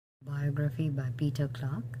Biography by Peter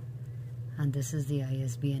Clarke, and this is the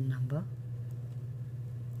ISBN number.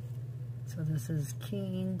 So this is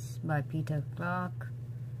Keynes by Peter Clarke,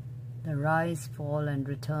 the rise, fall and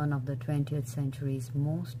return of the 20th century's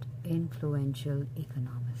most influential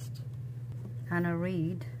economist. And I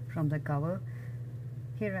read from the cover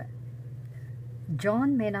here.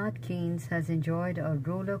 John Maynard Keynes has enjoyed a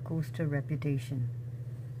roller coaster reputation.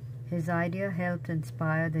 His idea helped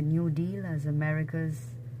inspire the New Deal as America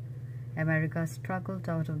struggled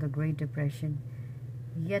out of the Great Depression,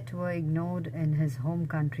 yet were ignored in his home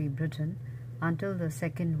country Britain until the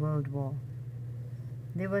Second World War.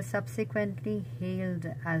 They were subsequently hailed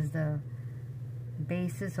as the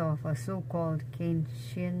basis of a so-called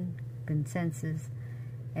Keynesian consensus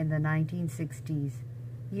in the 1960s.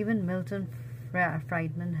 Even Milton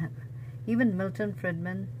Friedman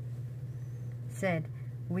said,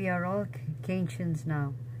 "We are all Keynesians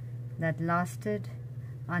now." That lasted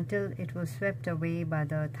until it was swept away by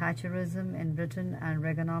the Thatcherism in Britain and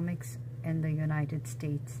Reaganomics in the United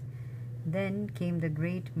States. Then came the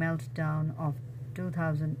great meltdown of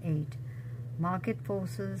 2008. Market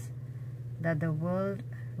forces that the world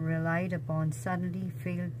relied upon suddenly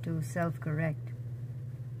failed to self-correct,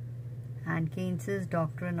 and Keynes's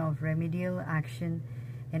doctrine of remedial action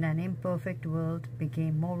in an imperfect world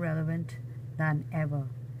became more relevant than ever.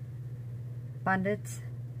 Pundits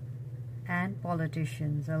and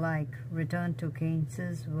politicians alike returned to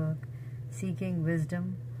Keynes's work, seeking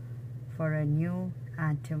wisdom for a new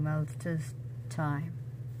and tumultuous time.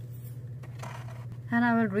 And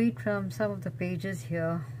I will read from some of the pages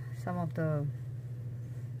here,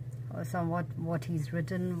 what he's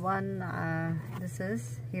written.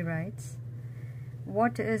 He writes,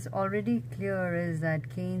 "What is already clear is that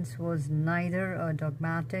Keynes was neither a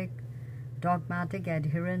dogmatic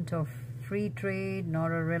adherent of free trade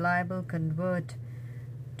nor a reliable convert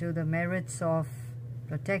to the merits of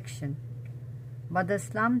protection. But the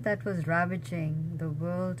slump that was ravaging the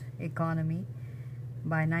world economy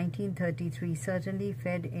by 1933 certainly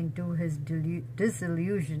fed into his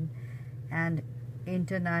disillusion and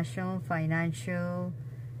international financial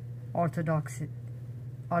orthodoxies.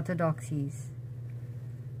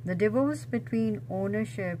 The divorce between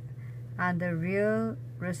ownership and the real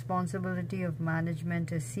responsibility of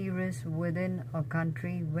management is serious within a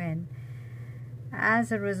country when,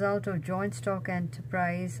 as a result of joint stock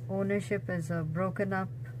enterprise, ownership is broken up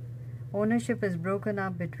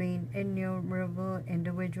between innumerable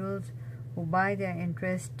individuals who buy their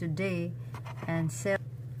interest today and sell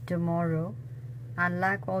tomorrow, and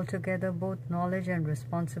lack altogether both knowledge and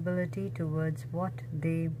responsibility towards what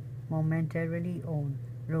they momentarily own,"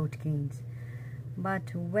 wrote Keynes.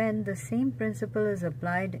 But when the same principle is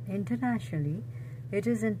applied internationally, it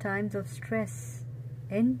is in times of stress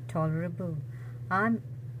intolerable. I'm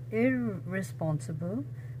irresponsible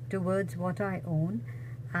towards what I own,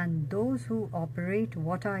 and those who operate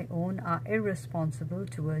what I own are irresponsible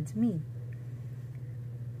towards me.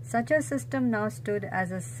 Such a system now stood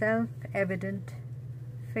as a self-evident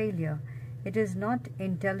failure. It is not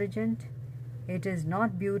intelligent, it is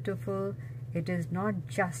not beautiful, it is not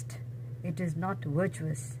just, it is not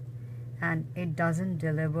virtuous, and it doesn't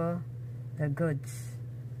deliver the goods,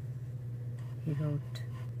 he wrote.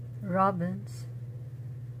 Robbins,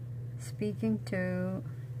 speaking to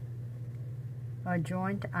a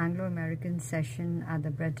joint Anglo-American session at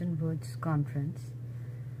the Bretton Woods Conference,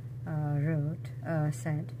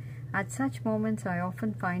 said, "At such moments I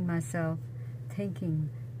often find myself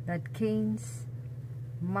thinking that Keynes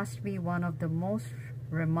must be one of the most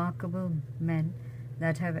remarkable men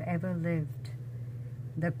that have ever lived.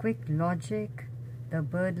 The quick logic, the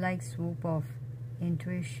bird-like swoop of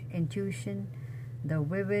intuition, the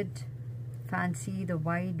vivid fancy, the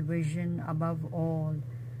wide vision, above all,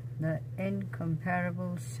 the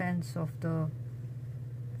incomparable sense of the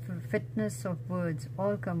fitness of words,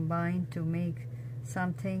 all combined to make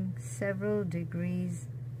something several degrees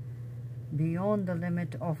beyond the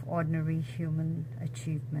limit of ordinary human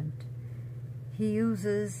achievement. He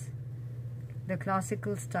uses the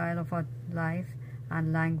classical style of our life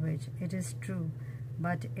and language, it is true,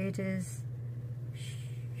 but it is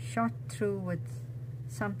shot through with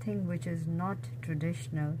something which is not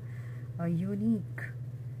traditional, a unique,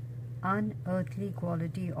 unearthly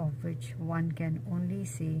quality of which one can only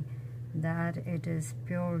say that it is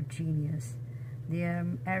pure genius." The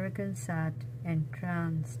American sat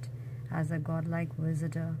entranced as a godlike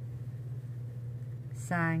visitor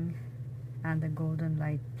sang and the golden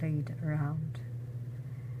light played around.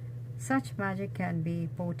 Such magic can be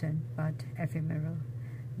potent but ephemeral.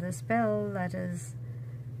 The spell that is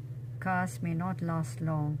podcast may not last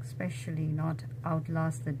long, especially not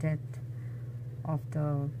outlast the death of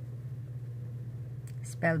the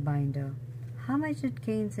spellbinder. How much did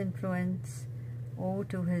Keynes' influence owe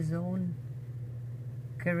to his own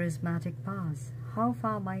charismatic past? How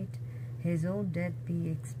far might his own death be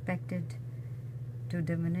expected to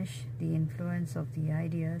diminish the influence of the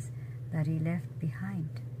ideas that he left behind?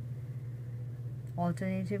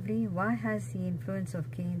 Alternatively, why has the influence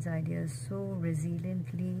of Keynes' ideas so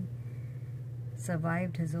resiliently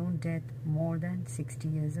survived his own death more than 60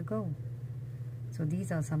 years ago? So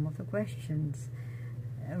these are some of the questions.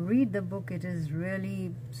 Read the book, it is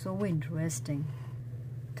really so interesting.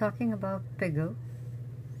 Talking about Pigou,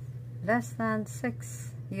 less than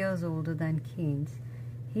 6 years older than Keynes,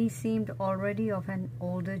 he seemed already of an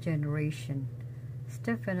older generation,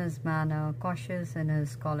 stiff in his manner, cautious in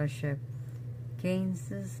his scholarship.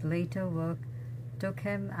 Keynes's later work took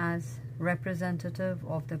him as representative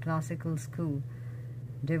of the classical school,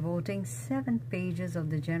 devoting 7 pages of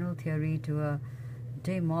the general theory to a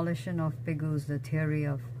demolition of Pigou's The Theory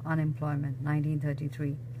of Unemployment,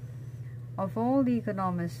 1933. Of all the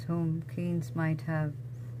economists whom Keynes might have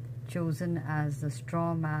chosen as the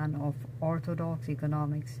straw man of orthodox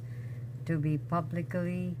economics to be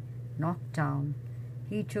publicly knocked down,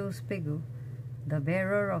 he chose Pigou, the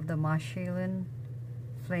bearer of the Marshallian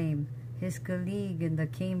flame, his colleague in the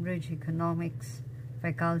Cambridge economics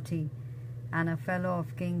faculty, and a fellow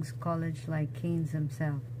of King's College like Keynes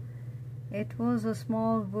himself. It was a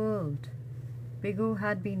small world. Pigou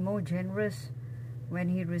had been more generous when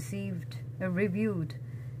he reviewed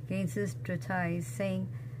Keynes's treatise, saying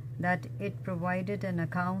that it provided an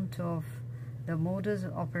account of the modus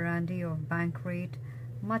operandi of bank rate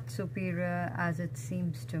much superior, as it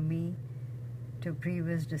seems to me, to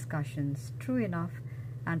previous discussions. True enough,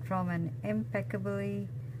 and from an impeccably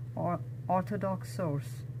orthodox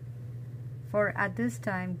source. For at this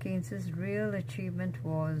time, Keynes's real achievement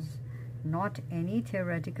was not any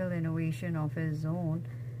theoretical innovation of his own,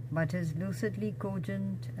 but his lucidly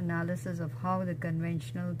cogent analysis of how the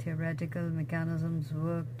conventional theoretical mechanisms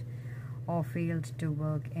worked or failed to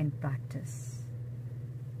work in practice.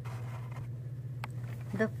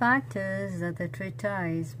 The fact is that the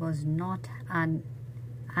treatise was not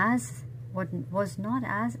as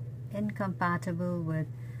incompatible with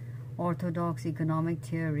orthodox economic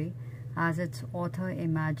theory as its author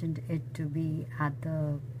imagined it to be at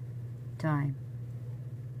the time.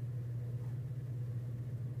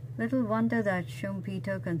 Little wonder that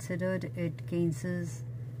Schumpeter considered it Keynes's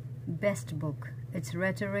best book. Its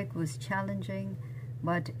rhetoric was challenging,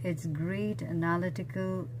 but its great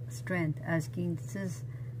analytical strength, as Keynes's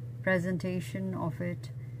presentation of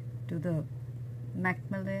it to the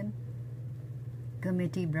Macmillan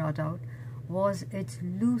Committee brought out, was its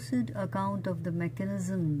lucid account of the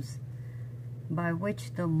mechanisms by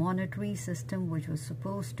which the monetary system which was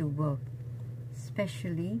supposed to work,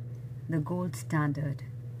 especially the gold standard.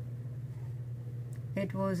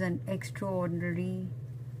 It was an extraordinary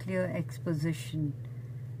clear exposition.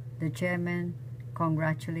 The chairman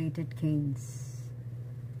congratulated Keynes.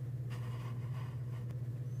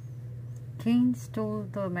 Keynes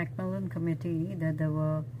told the Macmillan Committee that there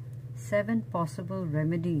were 7 possible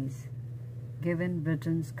remedies given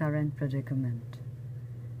Britain's current predicament.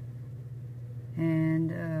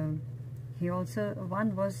 And he also,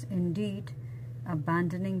 one was indeed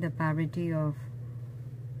abandoning the parity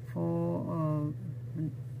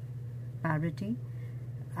parity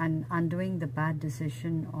and undoing the bad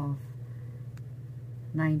decision of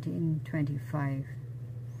 1925.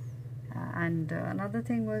 And another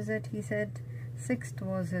thing was that he said 6th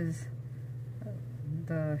was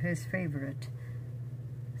his favorite.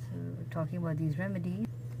 So talking about these remedies.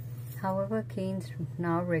 However, Keynes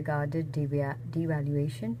now regarded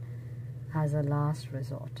devaluation as a last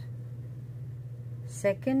resort.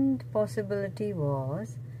 Second possibility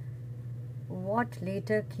was what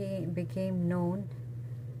later became known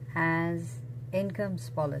as incomes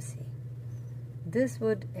policy. This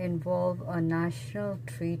would involve a national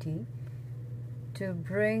treaty to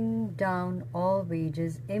bring down all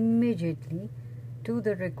wages immediately to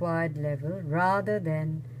the required level, rather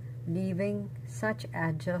than leaving such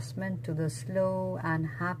adjustment to the slow and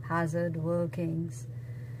haphazard workings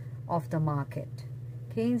of the market.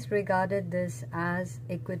 Keynes regarded this as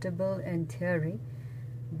equitable in theory,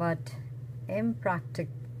 but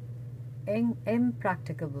impracticable,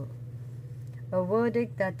 a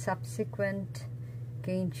verdict that subsequent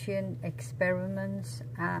Keynesian experiments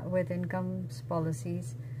with incomes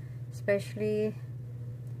policies, especially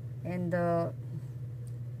in the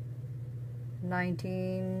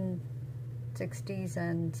 1960s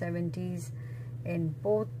and 70s in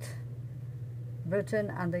both Britain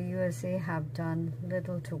and the USA have done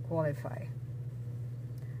little to qualify.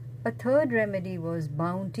 A third remedy was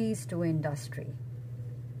bounties to industry.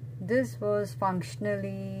 This was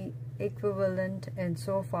functionally equivalent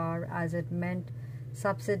insofar as it meant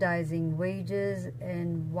subsidizing wages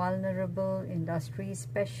in vulnerable industries,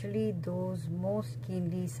 especially those most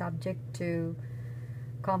keenly subject to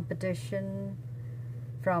competition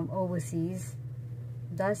from overseas,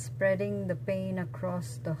 thus spreading the pain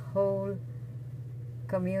across the whole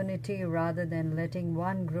community rather than letting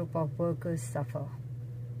one group of workers suffer.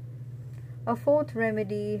 A fourth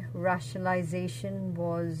remedy, rationalization,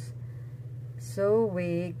 was so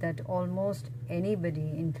vague that almost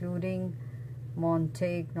anybody, including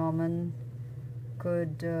Montague Norman,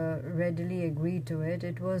 could readily agree to it.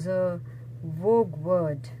 It was a vogue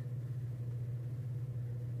word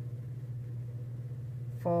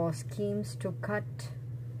for schemes to cut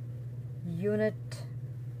unit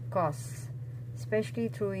costs, especially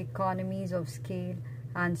through economies of scale,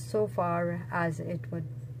 and so far as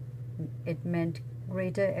it meant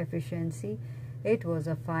greater efficiency, it was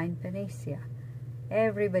a fine panacea.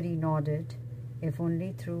 Everybody nodded, if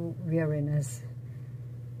only through weariness.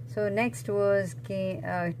 So next was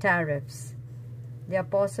tariffs. Their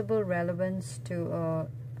possible relevance to a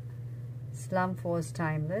slump was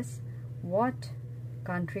timeless. What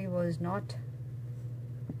country was not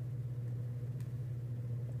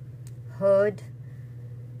heard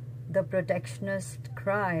the protectionist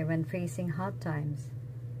cry when facing hard times?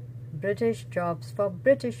 British jobs for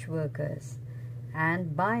British workers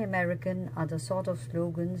and Buy American are the sort of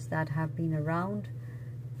slogans that have been around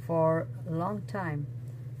for a long time.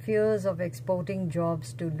 Fears of exporting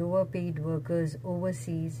jobs to lower paid workers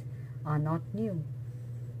overseas are not new.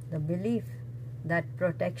 The belief that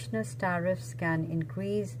protectionist tariffs can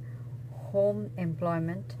increase home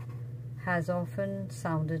employment has often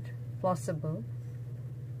sounded plausible,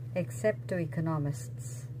 except to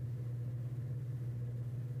economists.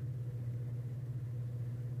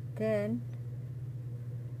 Then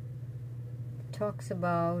it talks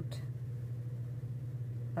about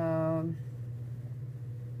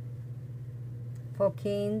for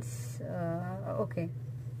Keynes,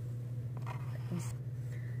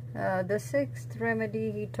 the sixth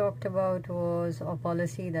remedy he talked about was, or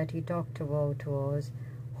policy that he talked about was,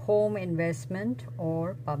 home investment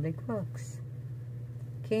or public works.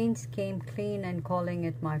 Keynes came clean and calling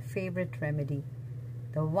it my favorite remedy,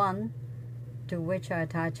 the one to which I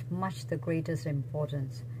attach much the greatest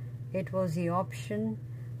importance. It was the option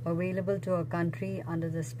available to a country under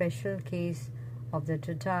the special case of the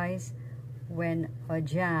treatise when a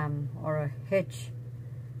jam or a hitch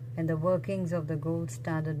in the workings of the gold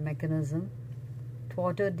standard mechanism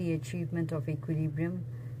thwarted the achievement of equilibrium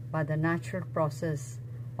by the natural process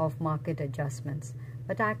of market adjustments.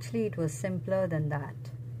 But actually it was simpler than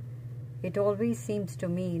that. It always seems to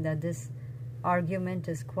me that this argument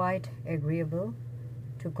is quite agreeable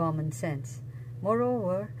to common sense.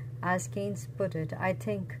 Moreover, as Keynes put it, I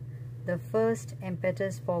think the first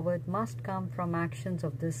impetus forward must come from actions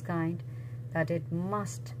of this kind, that it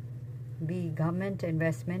must be government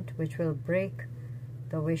investment which will break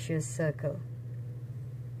the vicious circle.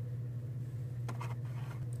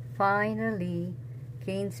 Finally,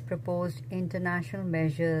 Keynes proposed international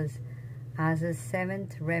measures as a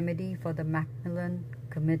seventh remedy for the Macmillan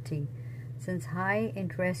Committee. Since high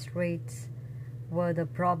interest rates were the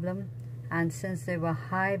problem, and since they were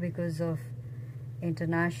high because of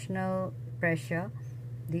international pressure,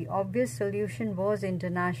 the obvious solution was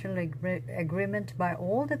international agreement by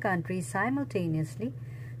all the countries simultaneously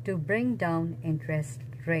to bring down interest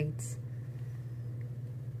rates.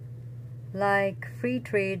 Like free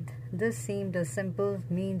trade, this seemed a simple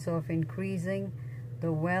means of increasing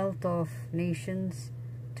the wealth of nations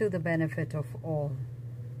to the benefit of all.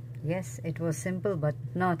 Yes, it was simple but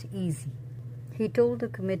not easy. He told the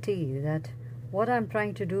committee that what I'm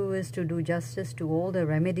trying to do is to do justice to all the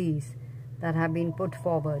remedies that have been put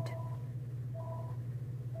forward.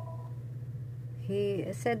 He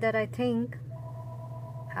said that I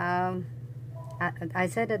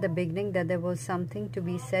said at the beginning that there was something to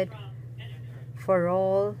be said for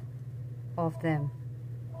all of them.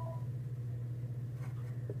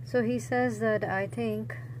 So he says that I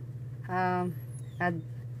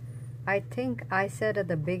said at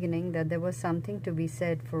the beginning that there was something to be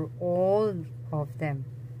said for all of them.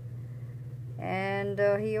 And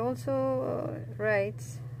he also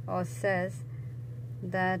writes or says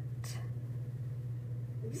that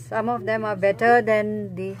some of them are better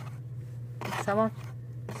than some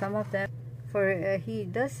of them. For he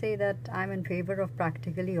does say that I'm in favor of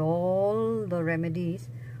practically all the remedies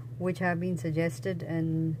which have been suggested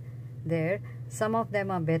in there. Some of them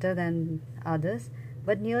are better than others,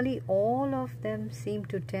 but nearly all of them seem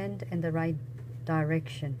to tend in the right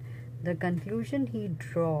direction. The conclusion he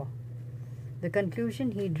drew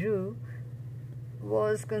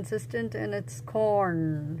was consistent in its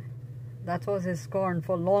scorn. That was his scorn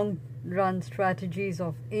for long-run strategies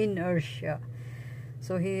of inertia.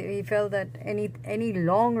 So he felt that any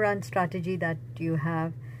long-run strategy that you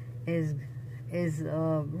have is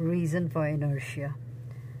a reason for inertia.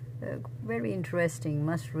 Very interesting,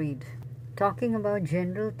 must read. Talking about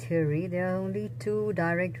general theory, there are only two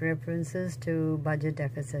direct references to budget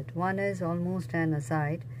deficit. One is almost an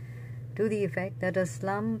aside to the effect that a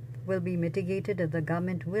slump will be mitigated if the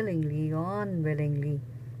government willingly or unwillingly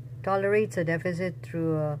tolerates a deficit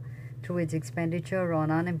through its expenditure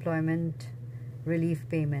on unemployment relief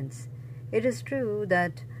payments. It is true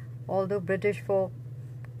that although British folk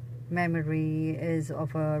memory is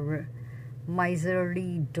of a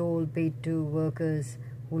miserly dole paid to workers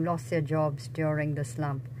who lost their jobs during the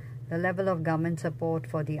slump, the level of government support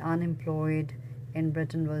for the unemployed in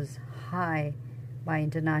Britain was high by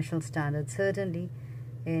international standards, certainly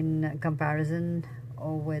in comparison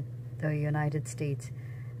with the United States.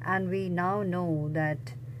 And we now know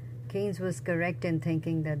that Keynes was correct in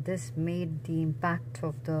thinking that this made the impact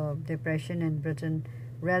of the Depression in Britain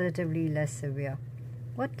relatively less severe.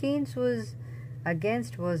 What Keynes was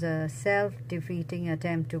against was a self-defeating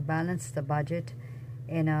attempt to balance the budget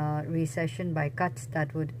in a recession by cuts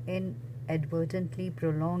that would inadvertently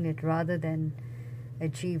prolong it rather than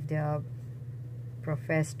achieve their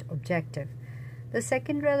professed objective. The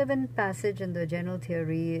second relevant passage in the general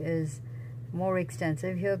theory is more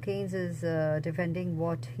extensive. Here Keynes is defending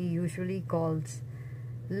what he usually calls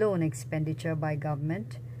loan expenditure by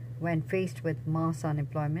government when faced with mass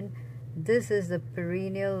unemployment. This is the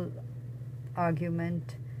perennial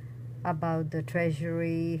argument about the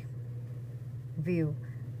Treasury view,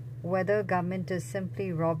 whether government is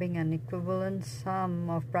simply robbing an equivalent sum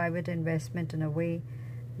of private investment in a way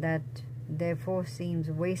that therefore seems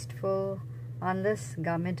wasteful unless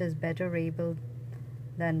government is better able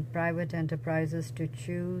than private enterprises to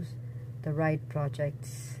choose the right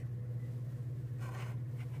projects.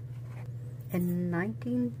 In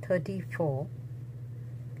 1934,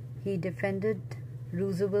 he defended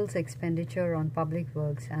Roosevelt's expenditure on public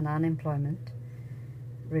works and unemployment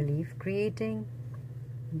relief, creating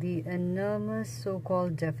the enormous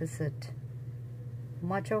so-called deficit,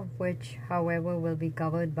 much of which, however, will be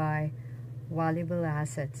covered by valuable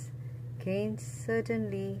assets. Keynes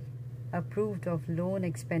certainly approved of loan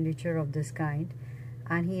expenditure of this kind,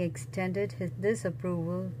 and he extended this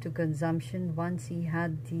approval to consumption once he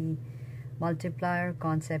had the multiplier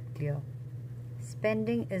concept clear.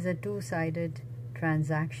 Spending is a two-sided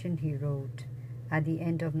transaction, he wrote at the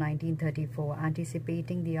end of 1934,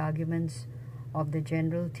 anticipating the arguments of the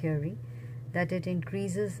general theory that it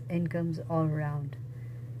increases incomes all round.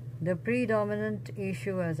 The predominant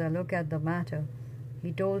issue as I look at the matter,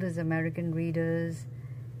 he told his American readers,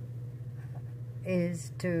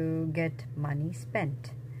 is to get money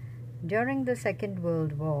spent. During the Second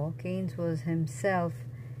World War, Keynes was himself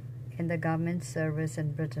in the government service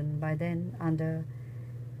in Britain. By then, under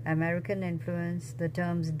American influence, the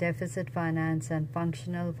terms deficit finance and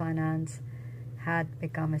functional finance had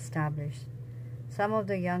become established. Some of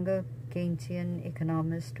the younger Keynesian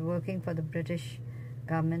economists working for the British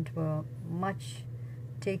government were much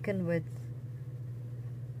taken with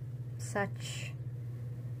such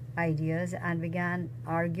ideas and began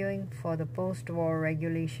arguing for the post-war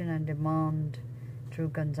regulation and demand through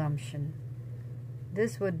consumption.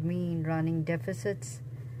 This would mean running deficits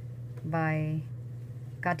by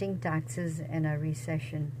cutting taxes in a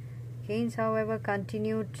recession. Keynes, however,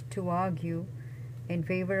 continued to argue in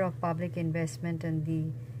favor of public investment in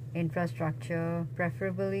the infrastructure,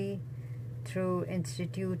 preferably through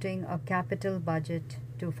instituting a capital budget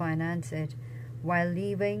to finance it, while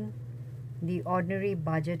leaving the ordinary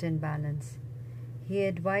budget in balance. He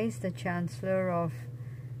advised the Chancellor of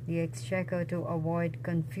the Exchequer to avoid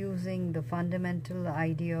confusing the fundamental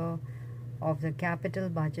idea of the capital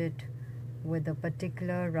budget with the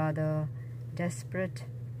particular, rather desperate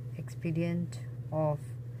expedient of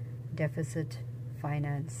deficit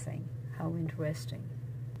financing. How interesting.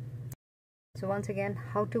 So once again,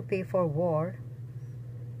 How to Pay for War,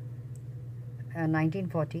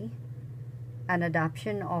 1940, an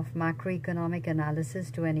adaptation of macroeconomic analysis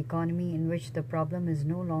to an economy in which the problem is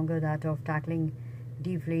no longer that of tackling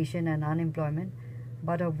deflation and unemployment,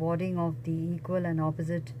 but of warding off the equal and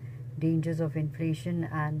opposite dangers of inflation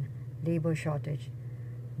and labor shortage.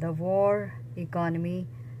 The war economy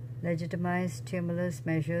legitimized stimulus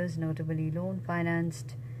measures, notably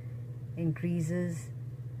loan-financed increases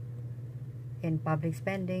in public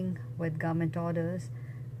spending with government orders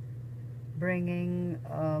bringing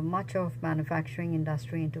much of manufacturing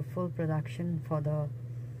industry into full production for the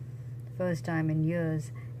first time in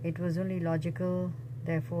years, it was only logical,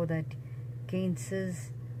 therefore, that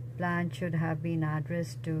Keynes's plan should have been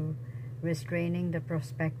addressed to restraining the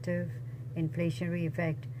prospective inflationary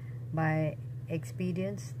effect by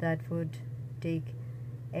expedients that would take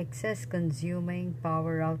excess consuming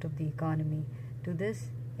power out of the economy. To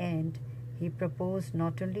this end, he proposed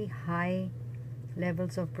not only high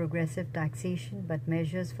levels of progressive taxation but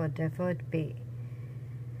measures for deferred pay.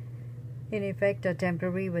 In effect, a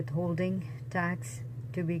temporary withholding tax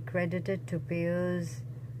to be credited to payers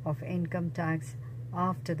of income tax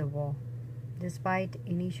after the war. Despite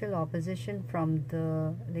initial opposition from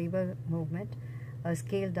the labor movement, a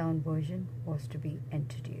scaled-down version was to be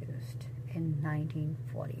introduced in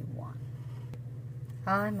 1941.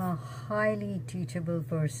 "I'm a highly teachable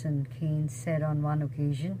person," Keynes said on one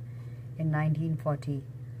occasion in 1940.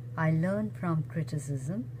 "I learn from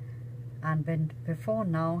criticism and before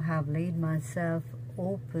now have laid myself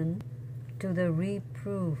open to the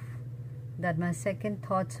reproof that my second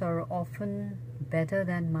thoughts are often better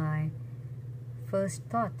than my first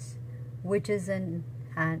thoughts, which is an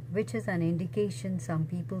indication, some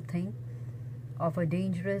people think, of a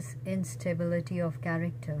dangerous instability of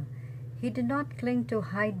character." He did not cling to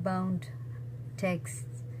hidebound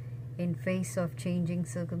texts in face of changing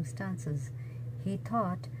circumstances. He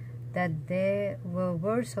thought that there were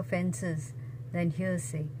worse offenses than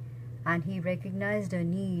hearsay, and he recognized a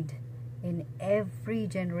need in every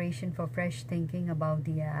generation for fresh thinking about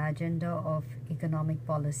the agenda of economic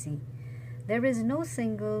policy. There is no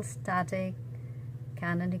single static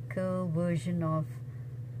canonical version of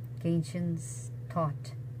Keynesian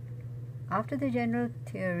thought. After the general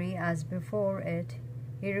theory as before it,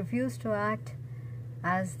 he refused to act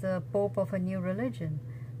as the pope of a new religion.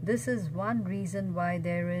 This is one reason why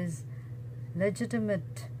there is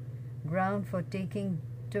legitimate ground for taking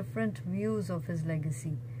different views of his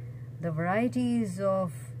legacy. The varieties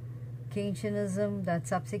of Keynesianism that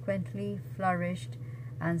subsequently flourished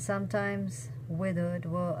and sometimes withered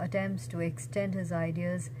were attempts to extend his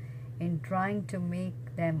ideas in trying to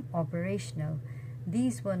make them operational.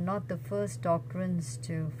 These were not the first doctrines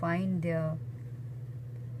to find their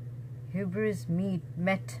hubris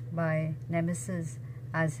met by nemesis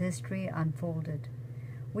as history unfolded.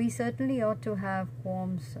 We certainly ought to have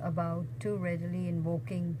qualms about too readily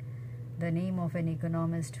invoking the name of an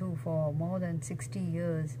economist who for more than 60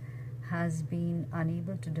 years has been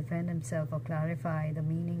unable to defend himself or clarify the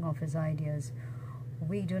meaning of his ideas.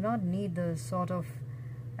 We do not need the sort of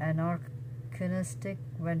anachronistic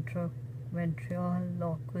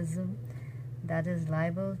ventriloquism that is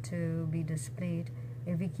liable to be displayed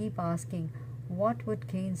if we keep asking, what would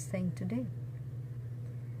Keynes think today?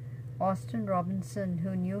 Austin Robinson,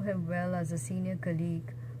 who knew him well as a senior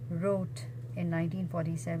colleague, wrote in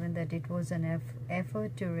 1947 that it was an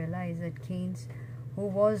effort to realize that Keynes, who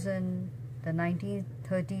was in the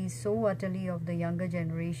 1930s so utterly of the younger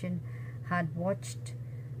generation, had watched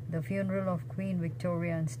the funeral of Queen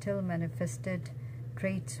Victoria and still manifested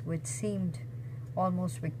traits which seemed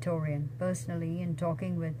almost Victorian. Personally, in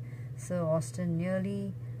talking with Sir Austin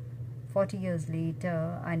nearly 40 years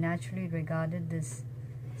later, I naturally regarded this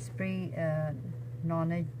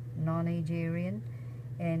nonagerian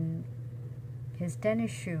in his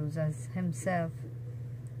tennis shoes as himself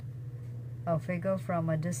a figure from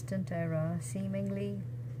a distant era, seemingly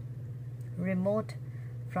remote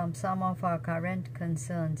from some of our current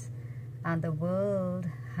concerns, and the world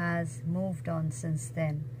has moved on since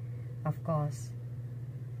then, of course.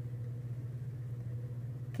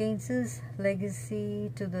 Keynes's legacy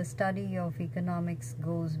to the study of economics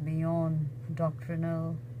goes beyond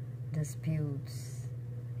doctrinal disputes,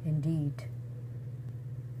 indeed.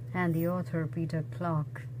 And the author, Peter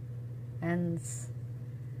Clarke, ends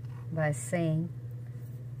by saying,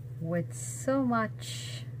 with so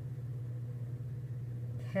much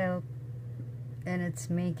help in its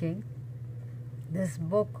making, this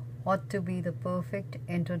book ought to be the perfect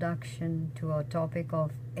introduction to a topic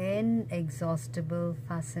of inexhaustible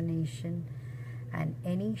fascination, and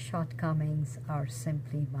any shortcomings are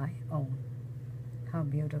simply my own. How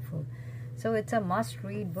beautiful. So it's a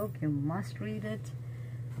must-read book. You must read it.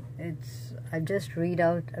 I've just read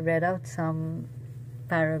out some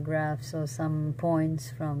paragraphs or some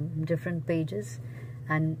points from different pages,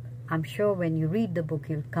 and I'm sure when you read the book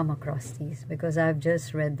you'll come across these, because I've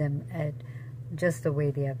just read them at just the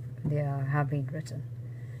way they have been written.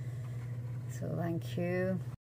 So thank you.